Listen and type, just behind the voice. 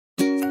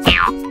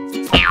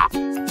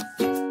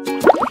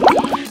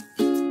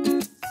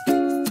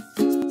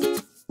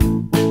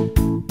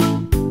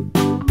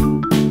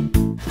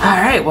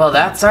right, well,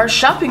 that's our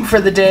shopping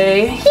for the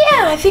day.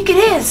 Yeah, I think it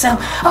is.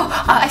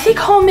 I think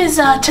home is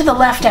to the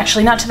left,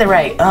 actually, not to the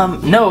right.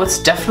 No,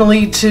 it's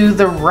definitely to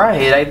the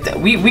right.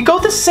 We go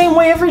the same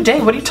way every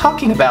day. What are you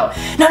talking about?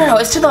 No,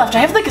 it's to the left. I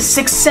have like a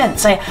sixth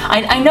sense.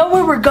 I know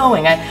where we're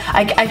going.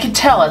 I could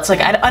tell. It's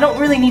like I don't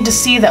really need to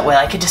see that way.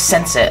 I could just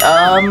sense it.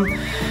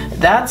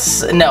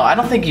 No, I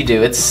don't think you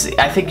do.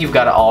 I think you've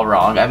got it all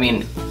wrong. I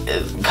mean,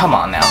 come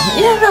on now.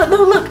 Yeah,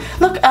 no,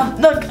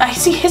 look, I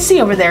see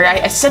Hissy over there.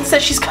 I sense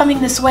that she's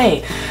coming this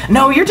way.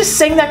 No, you're just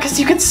saying that because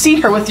you can see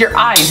her with your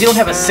eyes. You don't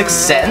have a sixth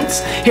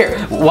sense.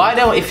 Here,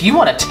 if you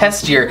want to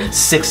test your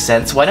sixth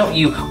sense, why don't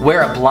you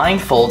wear a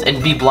blindfold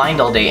and be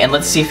blind all day, and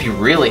let's see if you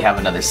really have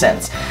another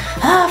sense.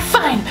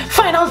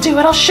 Fine, I'll do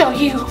it. I'll show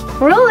you.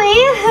 Really?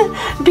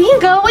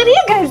 Bingo, what are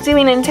you guys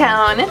doing in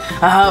town?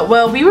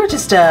 Well, we were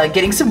just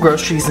getting some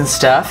groceries and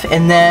stuff,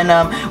 and then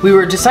we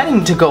were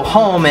deciding to go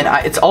home, and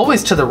it's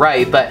always to the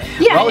right, but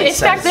yeah, Rolly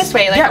it's back this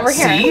way, like over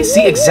here.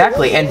 See,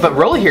 exactly. But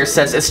Rolly here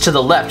says it's to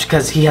the left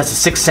because he has a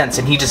sixth sense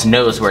and he just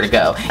knows where to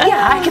go.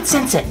 Yeah, I can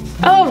sense it.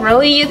 Oh,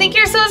 really? You think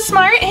you're so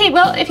smart? Hey,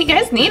 well, if you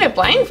guys need a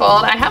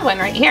blindfold, I have one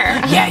right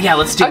here. Yeah,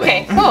 let's do it.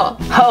 Okay, cool.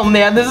 Oh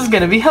man, this is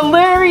gonna be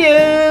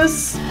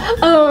hilarious.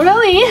 Oh,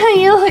 really?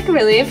 You look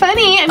really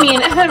funny. I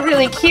mean,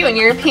 really cute in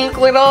your pink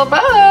little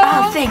bow.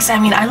 Oh, thanks. I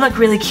mean, I look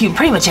really cute.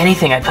 Pretty much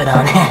anything I put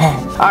on.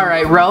 All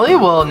right, Rolly.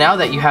 Well, now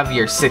that you have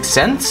your sixth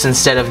sense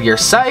instead of your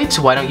sight,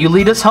 why don't you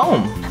lead us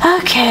home?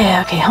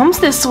 Okay. Home's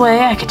this way.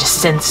 I could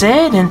just sense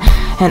it, and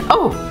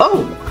oh,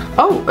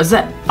 is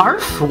that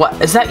ARF? What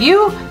is that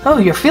you? Oh,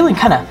 you're feeling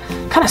kind of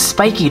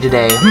spiky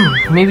today.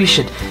 Maybe you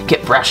should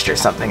get brushed or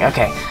something.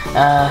 Okay.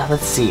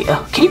 Let's see.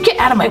 Oh, can you get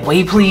out of my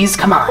way, please?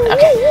 Come on.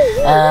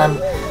 Okay.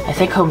 I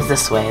think home's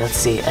this way. Let's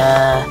see.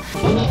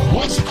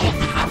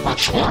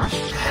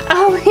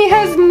 Oh, he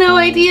has no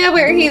idea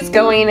where he's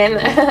going, and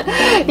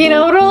you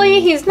know, really,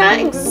 he's not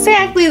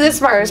exactly the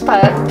smartest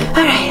pup.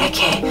 Alright,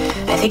 okay.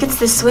 I think it's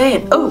this way,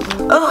 and oh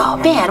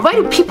man, why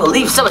do people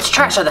leave so much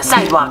trash on the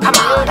sidewalk? Come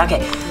on,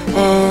 okay.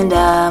 And,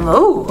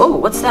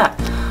 what's that?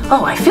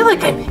 Oh, I feel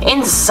like I'm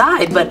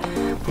inside, but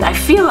I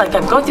feel like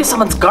I'm going through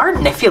someone's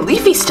garden. I feel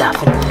leafy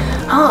stuff, and,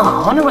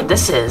 I wonder what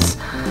this is.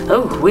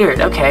 Oh,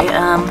 weird, okay,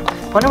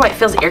 wonder why it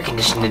feels air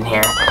conditioned in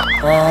here.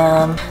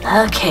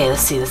 Okay,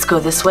 let's see, let's go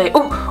this way.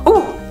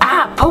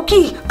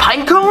 Pokey,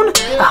 pine cone?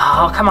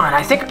 Oh, come on,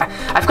 I think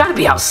I've got to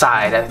be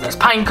outside. There's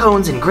pine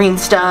cones and green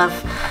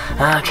stuff.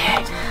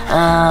 Okay,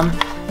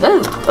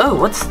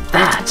 what's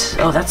that?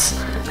 Oh, that's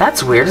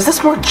weird. Is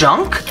this more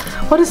junk?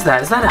 What is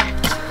that? Is that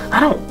I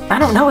don't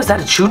know, is that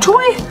a chew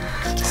toy?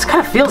 This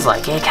kind of feels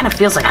like it. It kind of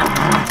feels like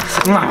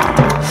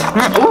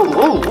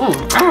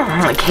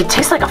it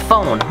tastes like a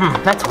phone.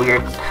 That's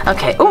weird.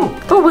 Okay.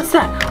 What's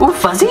that?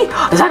 Fuzzy?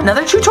 Is that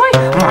another chew toy?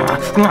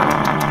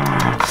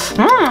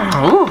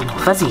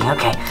 Fuzzy.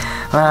 Okay.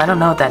 Well, I don't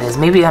know what that is.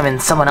 Maybe I'm in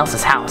someone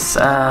else's house.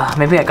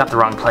 Maybe I got the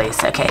wrong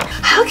place. Okay.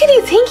 How can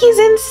you think he's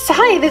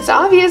inside? It's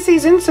obvious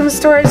he's in some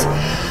stores.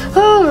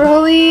 Oh,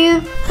 Rolly.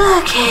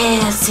 Okay,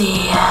 let's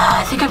see.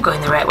 I think I'm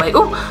going the right way.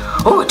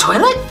 A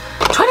toilet?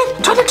 Toilet.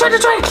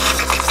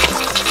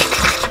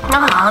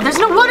 There's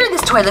no water in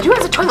this toilet. Who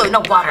has a toilet with no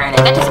water in it?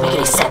 That doesn't make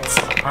any sense.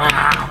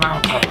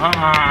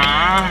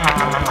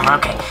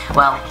 Okay,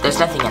 well, there's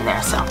nothing in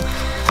there, so.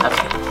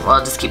 Okay, well,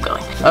 I'll just keep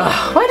going.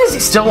 Why does he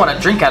still want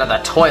to drink out of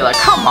that toilet?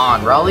 Come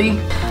on, Rolly.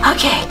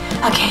 Okay,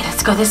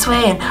 let's go this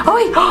way, and it's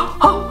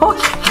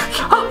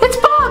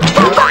Bob!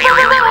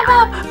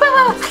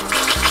 Bob!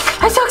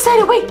 I'm so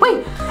excited. Wait,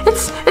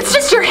 it's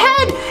just your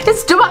head.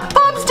 It's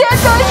Bob's dead,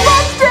 guys.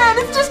 Bob's dead.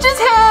 It's just his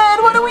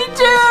head. What do we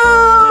do?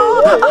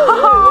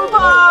 Oh,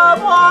 Bob,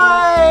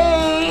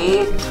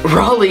 why?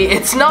 Rolly,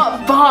 it's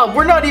not Bob.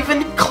 We're not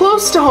even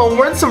close to home.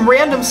 We're in some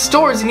random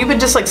stores, and you've been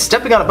just like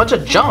stepping on a bunch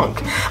of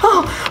junk.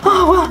 Well,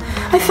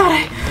 I thought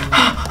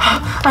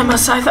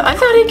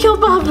I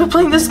killed Bob by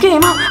playing this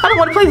game. I don't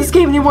want to play this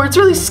game anymore. It's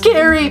really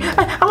scary.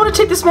 I want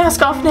to take this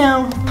mask off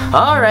now.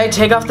 All right,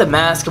 take off the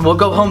mask, and we'll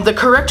go home the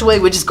correct way,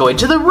 which is going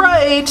to the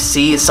right.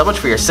 See, so much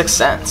for your sixth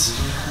sense.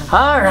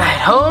 All right,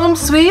 home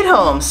sweet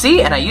home.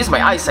 See, and I used my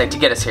eyesight to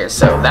get us here,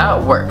 so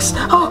that works.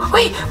 Oh,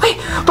 wait,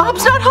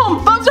 Bob's not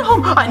home.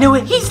 I knew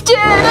it. He's dead.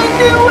 I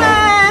knew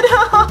it.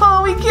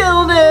 Oh, we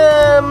killed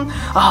him.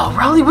 Oh,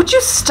 Rolly, would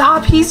you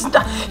stop? He's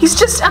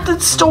just at the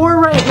store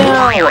right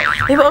now.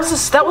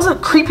 That was a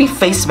creepy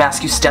face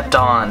mask you stepped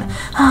on.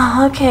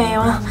 Oh, okay,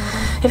 well,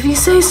 if you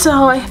say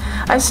so,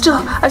 I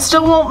still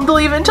won't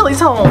believe it until he's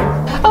home.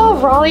 Oh,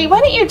 Rolly,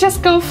 why don't you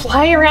just go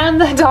fly around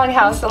the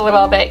doghouse a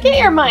little bit? Get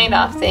your mind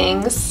off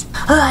things.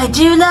 Oh, I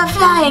do love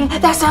flying.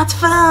 That sounds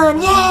fun.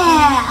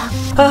 Yeah.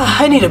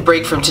 I need a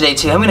break from today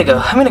too. I'm gonna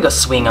go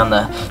swing on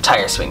the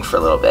tire swing for a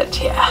little bit.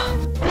 Yeah.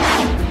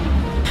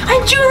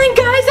 I'm drooling,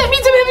 guys. That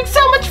means I'm having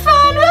so much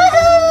fun.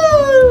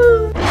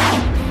 Woohoo!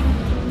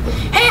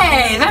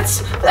 Hey,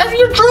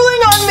 you're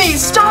drooling on me.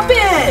 Stop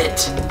it.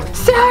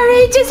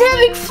 Sorry, just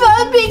having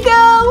fun,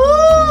 Bingo.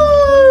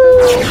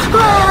 Woo!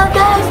 Wow,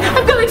 guys,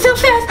 I'm going so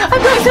fast.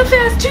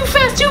 Too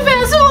fast.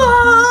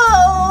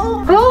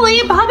 Whoa!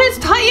 Rolly, Bob has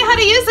taught you how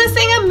to use this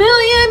thing a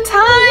million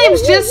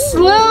times. just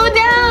slow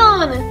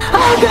down.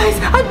 Oh, guys,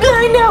 I'm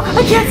blind now.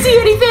 I can't see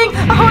anything.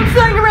 Oh, I'm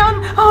flying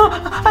around. Oh,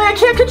 I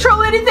can't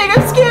control anything.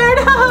 I'm scared.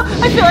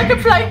 I feel like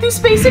I'm flying through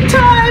space and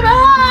time.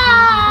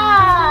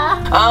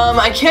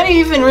 I can't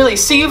even really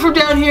see you from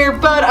down here,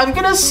 but I'm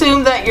gonna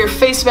assume that your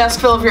face mask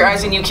fell over your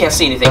eyes and you can't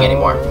see anything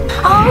anymore.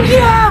 Oh,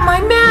 yeah, my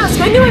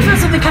mask. I knew I felt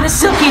something kind of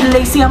silky and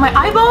lacy on my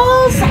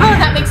eyeballs. Oh,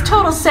 that makes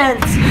total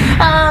sense.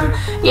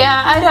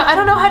 Yeah, I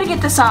don't know how to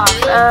get this off.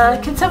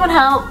 Can someone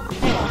help?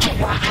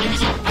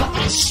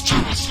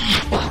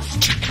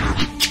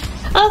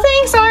 Oh,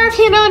 thanks, ARF.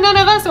 You know, none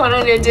of us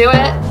wanted to do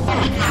it.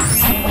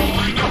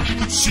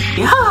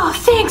 Oh,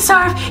 thanks,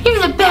 ARF.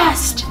 You're the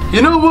best.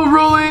 You know what,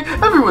 Rolly?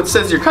 Everyone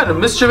says you're kind of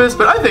mischievous,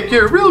 but I think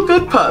you're a real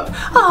good pup.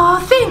 Oh,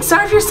 thanks,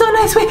 ARF. You're so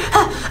nice. Wait.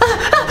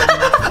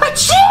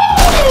 Achoo!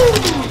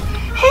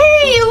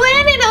 Hey, you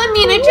landed on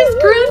me and I just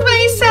groomed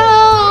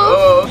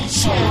myself.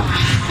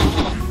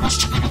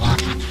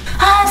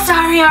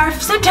 Sorry, ARF.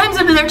 Sometimes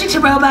I'm allergic to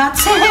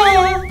robots.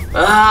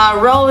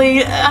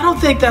 Rolly, I don't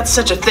think that's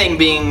such a thing,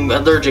 being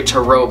allergic to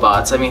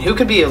robots. I mean, who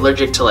could be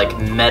allergic to, like,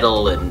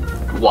 metal and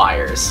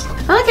wires?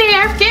 Okay,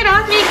 ARF, get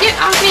off me, get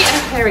off me.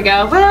 Oh, there we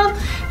go. Well,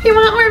 if you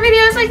want more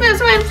videos like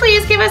this one,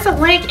 please give us a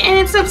like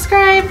and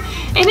subscribe.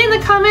 And in the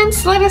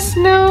comments, let us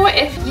know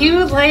if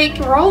you like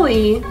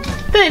Rolly.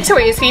 The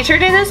toys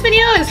featured in this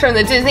video is from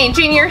the Disney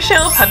Junior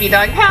show, Puppy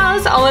Dog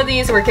Pals. All of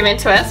these were given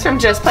to us from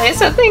Just Play,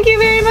 so thank you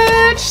very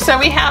much. So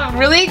we have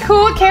really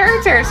cool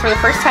characters for the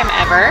first time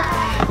ever.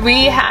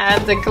 We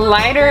have the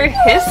glider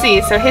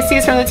Hissy. So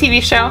Hissy's from the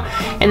TV show,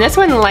 and this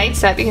one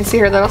lights up. You can see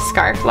her little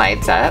scarf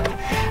lights up.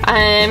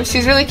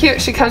 She's really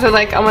cute. She comes with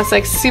like almost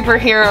like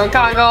superhero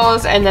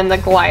goggles, and then the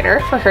glider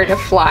for her to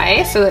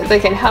fly so that they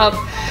can help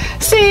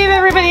save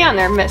everybody on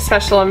their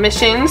special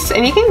missions.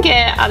 And you can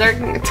get other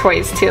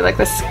toys too, like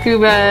the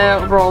scuba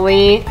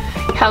Rolly,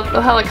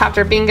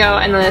 helicopter Bingo,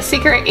 and the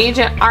secret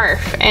agent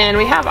ARF. And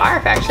we have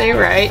ARF actually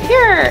right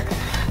here.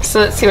 So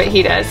let's see what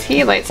he does.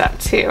 He lights up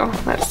too.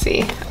 Let's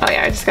see. Oh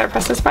yeah, I just gotta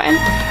press this button.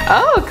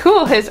 Oh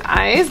cool, his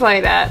eyes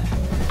light up.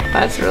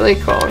 That's really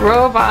cool.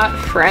 Robot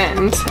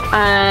friend.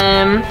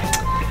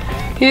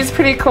 He's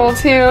pretty cool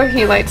too.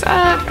 He lights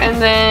up,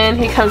 and then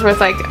he comes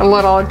with like a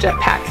little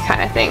jetpack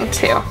kind of thing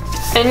too.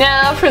 And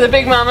now for the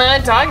Big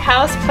Mama Dog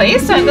House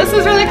Playset. This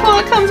is really cool.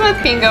 It comes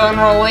with Bingo and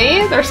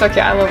Rolly. They're so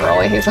cute. I love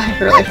Rolly. He's like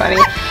really funny.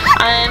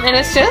 And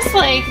it's just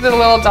like the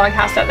little dog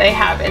house that they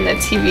have in the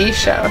TV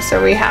show.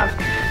 So we have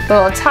the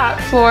little top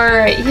floor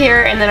right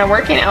here, and then a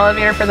working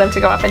elevator for them to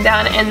go up and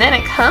down. And then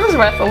it comes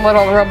with a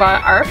little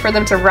robot ARF for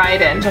them to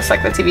ride in, just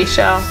like the TV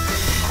show.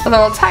 A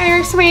little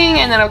tire swing,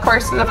 and then of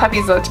course the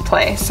puppies love to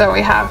play. So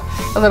we have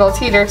a little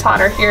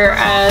teeter-totter here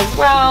as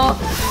well.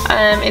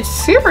 It's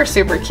super,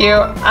 super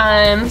cute.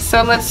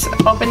 So let's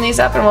open these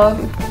up and we'll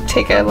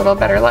take a little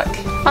better look.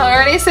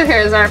 Alrighty, so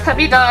here's our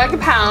Puppy Dog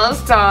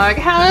Pals Dog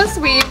House.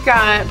 We've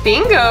got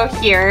Bingo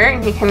here,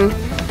 and he can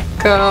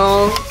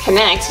go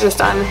connect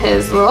just on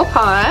his little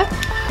paw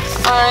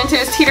onto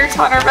his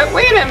teeter-totter. But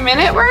wait a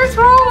minute, where's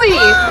Rolly?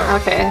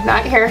 Okay,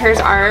 not here. Here's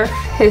ARF,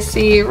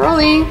 Hissy,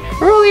 Rolly.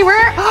 Rolly,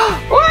 where?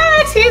 What?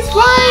 He's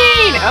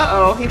flying!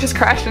 Uh-oh, he just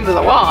crashed into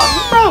the wall.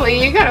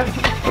 Rolly, you gotta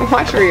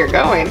watch where you're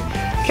going.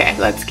 Okay,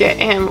 let's get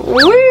him.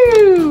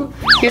 Woo!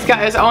 He's got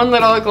his own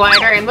little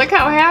glider, and look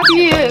how happy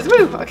he is.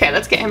 Woo! Okay,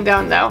 let's get him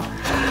down though.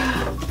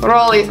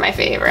 Rolly's my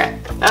favorite.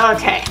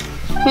 Okay,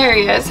 here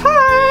he is.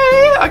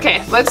 Hi!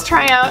 Okay, let's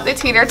try out the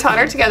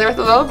teeter-totter together with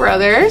the little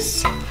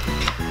brothers.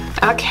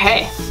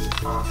 Okay,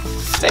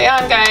 stay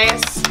on,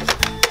 guys.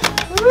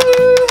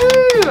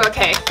 Woo-hoo.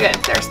 Okay, good.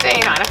 They're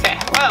staying on. Okay.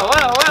 Whoa,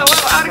 whoa, whoa,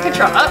 whoa. Out of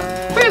control. Oh,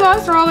 we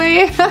lost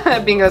Rolly.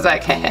 Bingo's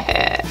like,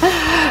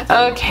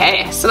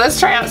 okay, so let's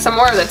try out some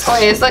more of the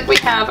toys. Like we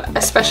have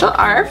a special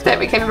ARF that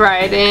we can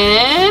ride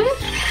in.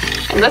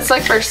 And let's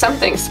look for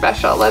something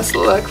special. Let's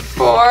look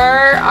for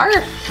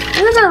ARF.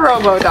 Where's our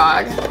Robo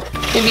Dog?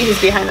 Maybe he's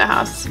behind the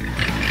house.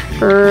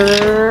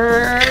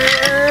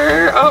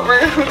 Oh,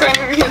 we're going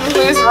to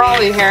lose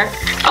Rolly here.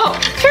 Oh,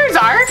 here's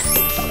ARF.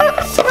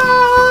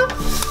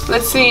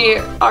 Let's see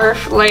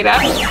ARF light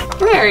up.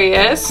 There he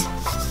is.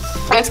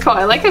 That's cool.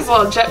 I like his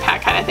little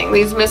jetpack kind of thing.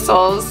 These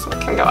missiles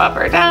can go up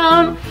or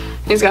down.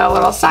 He's got a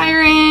little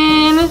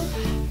siren.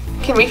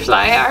 Can we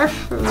fly, ARF?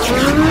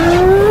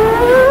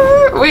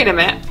 Wait a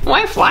minute.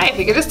 Why fly if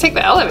you could just take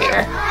the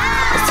elevator?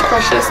 Let's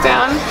push this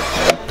down.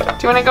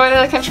 Do you want to go to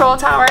the control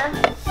tower?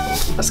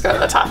 Let's go to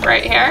the top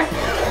right here.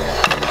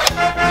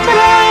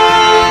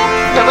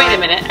 Ta-da! But wait a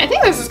minute. I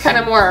think this is kind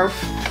of more of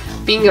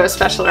Bingo's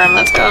special room.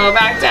 Let's go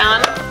back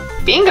down.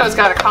 Bingo's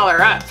got a collar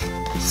up.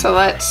 So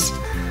let's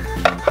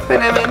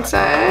put him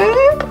inside.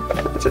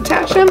 Let's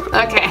attach him.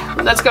 Okay,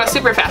 let's go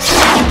super fast.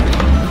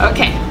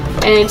 Okay,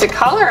 and to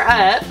collar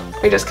up,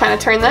 we just kind of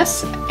turn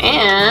this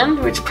and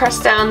we just press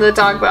down the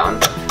dog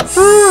bone.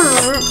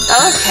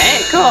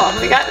 Okay, cool.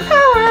 We got the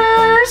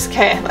powers.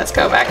 Okay, let's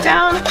go back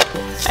down.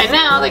 And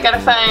now they gotta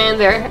find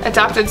their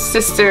adopted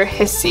sister,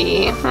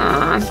 Hissy.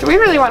 Do we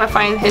really want to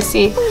find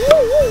Hissy?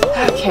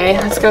 Okay,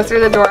 let's go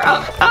through the door.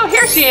 Oh,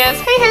 here she is.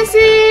 Hey,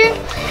 Hissy.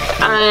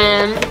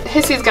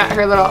 Hissy's got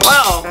her little,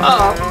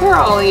 oh, poor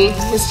Ollie.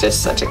 He's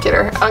just such a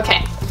kidder. Okay,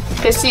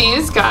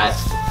 Hissy's got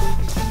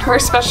her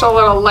special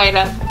little light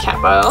up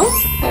capo.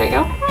 There you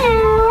go.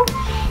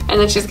 And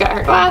then she's got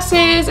her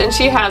glasses, and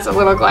she has a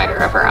little glider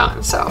of her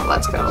own. So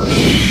let's go.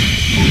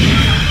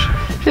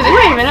 She's like,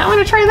 wait a minute, I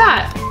want to try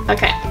that.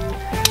 Okay,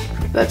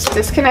 let's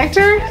disconnect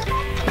her.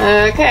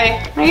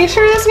 Okay, are you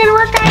sure this is gonna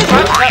work, guys?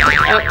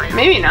 Oh,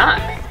 maybe not.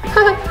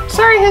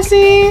 Sorry,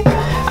 Hissy.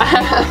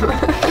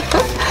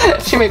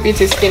 She might be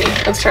too skinny.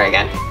 Let's try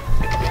again.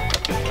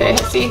 Okay,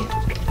 Hissy.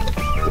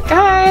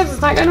 Guys,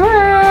 it's not gonna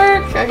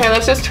work. Okay,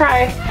 let's just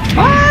try.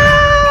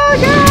 Oh,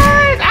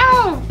 guys!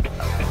 Ow!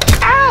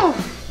 Ow!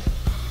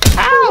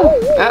 Ow!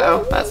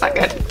 Uh-oh, that's not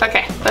good.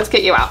 Okay, let's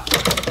get you out.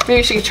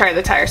 Maybe she could try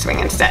the tire swing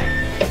instead.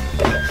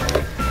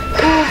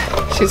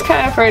 She's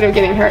kind of afraid of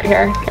getting hurt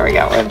here. Here we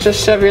go. We'll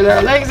just shove your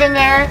little legs in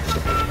there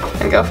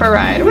and go for a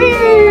ride.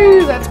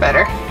 Woo! That's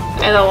better.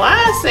 And the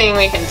last thing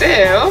we can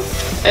do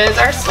is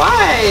our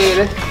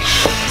slide.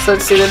 So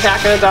let's see the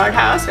back of the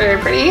doghouse. Very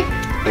pretty.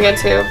 We get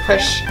to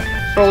push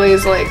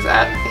Rolly's legs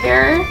up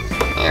here.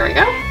 There we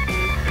go.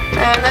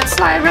 And then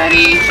slide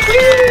ready.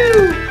 Woo!